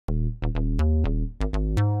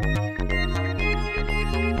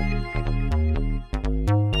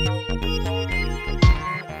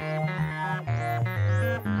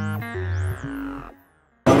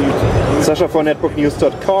Sasha for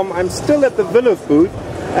netbooknews.com. I'm still at the Viliv booth,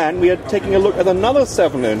 and we are taking a look at another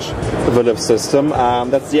 7-inch Viliv system.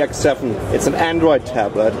 That's the X7. It's an Android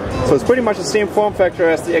tablet, so it's pretty much the same form factor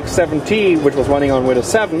as the X7T, which was running on Windows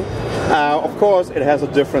 7. Of course, it has a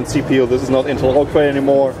different CPU. This is not Intel Ultra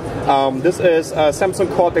anymore. This is a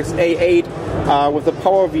Samsung Cortex A8 with the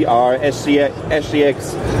PowerVR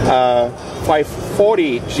SGX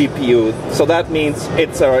 540 GPU. So that means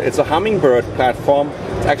it's a Hummingbird platform.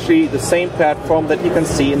 It's actually the same platform that you can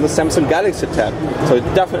see in the Samsung Galaxy Tab. So it's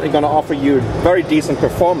definitely going to offer you very decent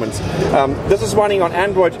performance. This is running on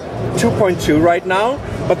Android 2.2 right now,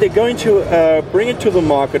 but they're going to bring it to the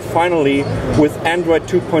market finally with Android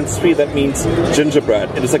 2.3. That means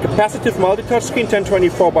Gingerbread. It is a capacitive multi-touch screen.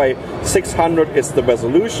 1024 by 600 is the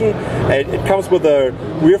resolution. It comes with a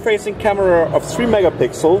rear-facing camera of 3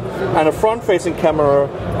 megapixel and a front-facing camera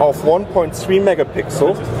of 1.3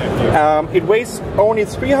 megapixel. It weighs only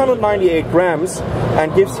 398 grams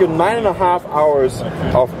and gives you 9.5 hours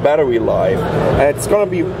of battery life. It's going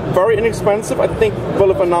to be very inexpensive. I think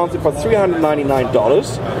Viliv announced it for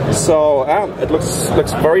 $399. So it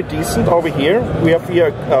looks very decent over here. We have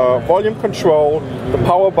here volume control, the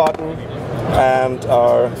power button, and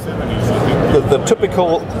the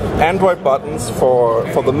typical Android buttons for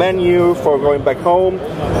the menu, for going back home,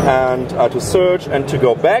 and to search and to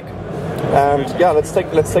go back. And yeah, let's take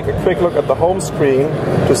a quick look at the home screen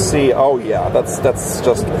to see. Oh yeah, that's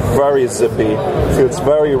just very zippy. Feels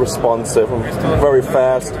very responsive and very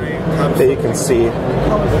fast. There you can see.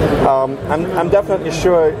 I'm definitely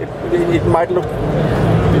sure it might look.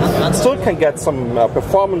 Still can get some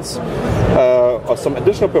performance or some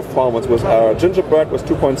additional performance with Gingerbread with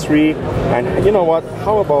 2.3. And you know what?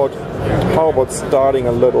 How about starting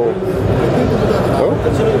a little? Oh,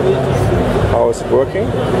 how is it working?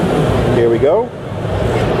 Here we go.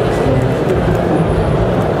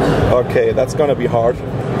 Okay, that's gonna be hard.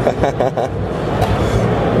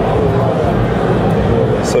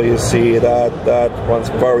 So you see that runs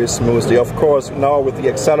very smoothly. Of course, now with the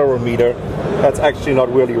accelerometer, that's actually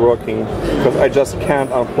not really working because I just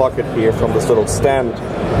can't unplug it here from this little stand.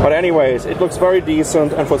 But anyways, it looks very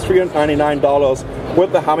decent, and for $399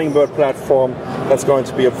 with the Hummingbird platform, that's going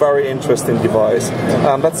to be a very interesting device.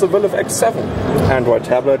 That's the Viliv X7 Android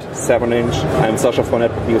tablet, 7-inch. I'm Sasha for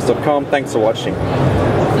netbooknews.com. Thanks for watching.